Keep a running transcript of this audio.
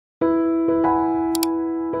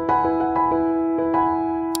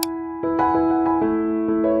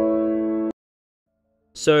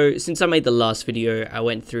So since I made the last video, I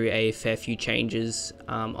went through a fair few changes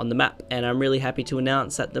on the map, and I'm really happy to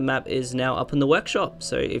announce that the map is now up in the workshop.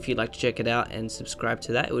 So if you'd like to check it out and subscribe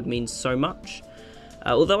to that, it would mean so much.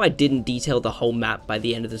 Although I didn't detail the whole map by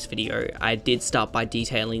the end of this video, I did start by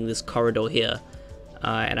detailing this corridor here,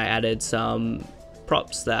 and I added some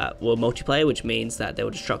props that were multiplayer, which means that they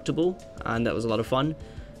were destructible, and that was a lot of fun.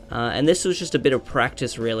 And this was just a bit of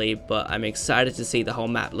practice really, but I'm excited to see the whole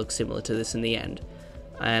map look similar to this in the end.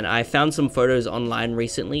 And I found some photos online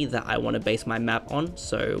recently that I want to base my map on,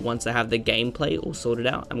 so once I have the gameplay all sorted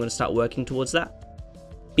out, I'm going to start working towards that.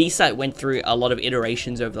 B-Site went through a lot of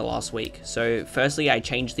iterations over the last week. So firstly, I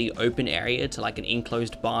changed the open area to like an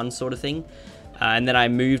enclosed barn sort of thing, and then I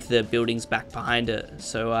moved the buildings back behind it.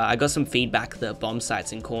 So I got some feedback that bomb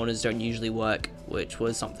sites and corners don't usually work, which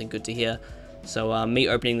was something good to hear. So me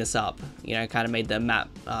opening this up, you know, kind of made the map,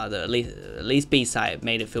 at least B-Site,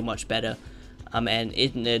 made it feel much better. And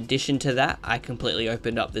in addition to that, I completely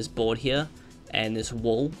opened up this board here and this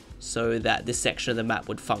wall so that this section of the map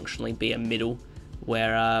would functionally be a middle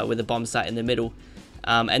where with a bomb site in the middle.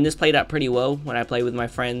 And this played out pretty well when I played with my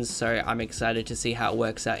friends, so I'm excited to see how it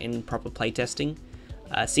works out in proper playtesting.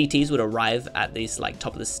 CTs would arrive at this like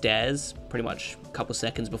top of the stairs pretty much a couple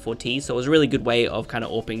seconds before T, so it was a really good way of kind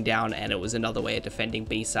of AWPing down, and it was another way of defending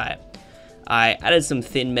B site. I added some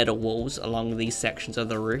thin metal walls along these sections of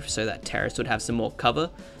the roof so that terrorists would have some more cover,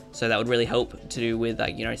 so that would really help to do with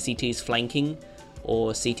like, you know, CTs flanking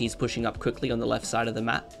or CTs pushing up quickly on the left side of the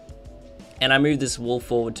map. And I moved this wall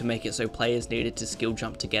forward to make it so players needed to skill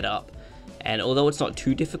jump to get up, and although it's not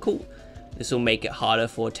too difficult, this will make it harder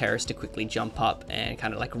for terrorists to quickly jump up and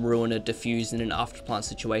kind of like ruin a defuse in an afterplant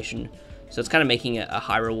situation. So it's kind of making it a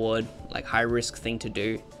high reward, like high risk thing to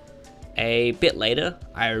do. A bit later,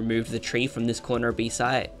 I removed the tree from this corner of B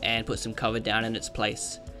site and put some cover down in its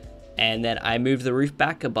place. And then I moved the roof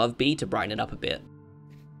back above B to brighten it up a bit.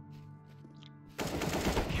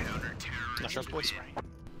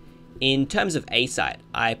 In terms of A site,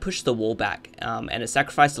 I pushed the wall back, and it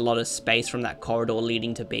sacrificed a lot of space from that corridor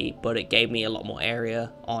leading to B, but it gave me a lot more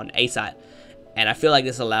area on A site. And I feel like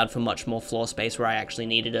this allowed for much more floor space where I actually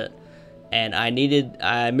needed it. And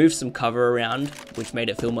I moved some cover around, which made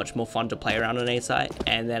it feel much more fun to play around on A site.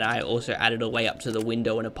 And then I also added a way up to the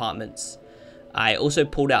window in apartments. I also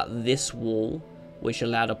pulled out this wall, which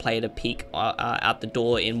allowed a player to peek out the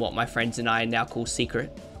door in what my friends and I now call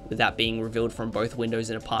secret, without being revealed from both windows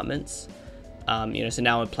in apartments. You know, so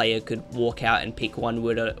now a player could walk out and peek one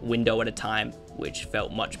window at a time, which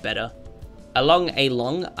felt much better. Along A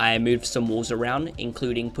long, I moved some walls around,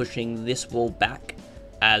 including pushing this wall back,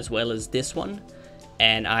 as well as this one,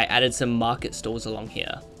 and I added some market stalls along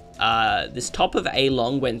here. This top of A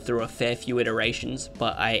long went through a fair few iterations,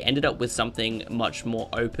 but I ended up with something much more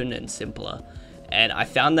open and simpler. And I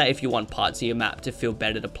found that if you want parts of your map to feel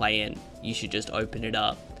better to play in, you should just open it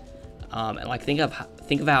up. And like think of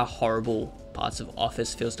how horrible parts of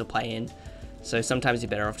Office feels to play in. So sometimes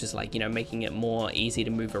you're better off just like, you know, making it more easy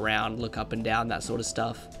to move around, look up and down, that sort of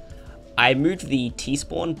stuff. I moved the T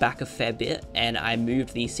spawn back a fair bit, and I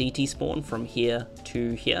moved the CT spawn from here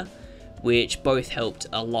to here, which both helped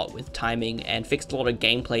a lot with timing and fixed a lot of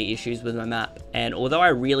gameplay issues with my map. And although I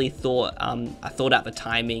really thought I thought out the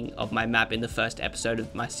timing of my map in the first episode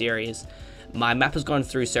of my series, my map has gone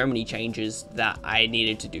through so many changes that I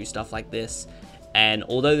needed to do stuff like this. And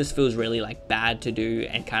although this feels really like bad to do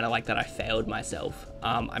and kind of like that I failed myself,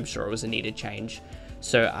 I'm sure it was a needed change.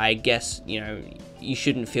 So I guess, you know, you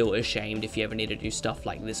shouldn't feel ashamed if you ever need to do stuff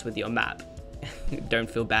like this with your map. Don't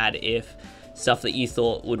feel bad if stuff that you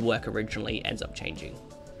thought would work originally ends up changing.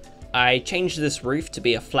 I changed this roof to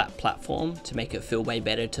be a flat platform to make it feel way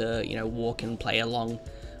better to, you know, walk and play along.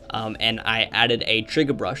 And I added a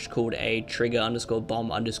trigger brush called a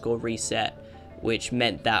trigger_bomb_reset, which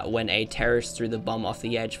meant that when a terrorist threw the bomb off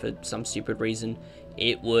the edge for some stupid reason,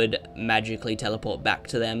 it would magically teleport back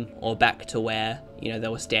to them, or back to where, you know, they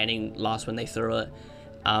were standing last when they threw it.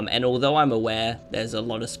 And although I'm aware there's a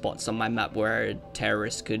lot of spots on my map where a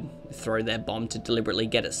terrorist could throw their bomb to deliberately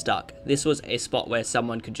get it stuck, this was a spot where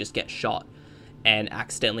someone could just get shot and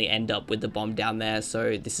accidentally end up with the bomb down there,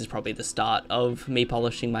 so this is probably the start of me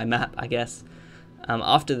polishing my map, I guess.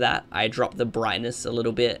 After that, I dropped the brightness a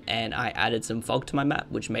little bit, and I added some fog to my map,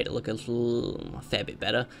 which made it look a fair bit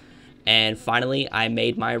better. And finally, I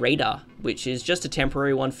made my radar, which is just a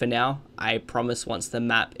temporary one for now. I promise once the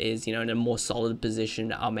map is, you know, in a more solid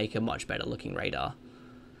position, I'll make a much better looking radar.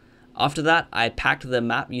 After that, I packed the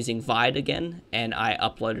map using Vide again, and I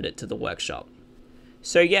uploaded it to the workshop.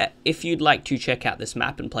 So yeah, if you'd like to check out this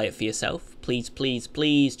map and play it for yourself, please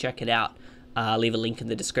check it out. Leave a link in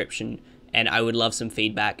the description. and I would love some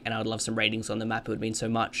feedback, and I would love some ratings on the map. It would mean so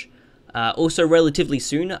much. Also, relatively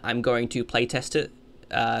soon, I'm going to playtest it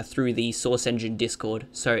through the Source Engine Discord.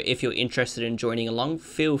 So if you're interested in joining along,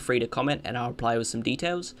 feel free to comment and I'll reply with some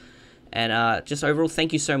details. And just overall,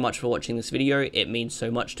 thank you so much for watching this video. It means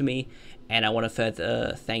so much to me. And I want to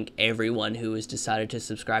further thank everyone who has decided to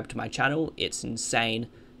subscribe to my channel. It's insane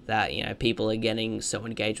that, you know, people are getting so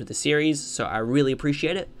engaged with the series. So I really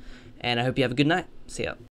appreciate it. And I hope you have a good night. See ya.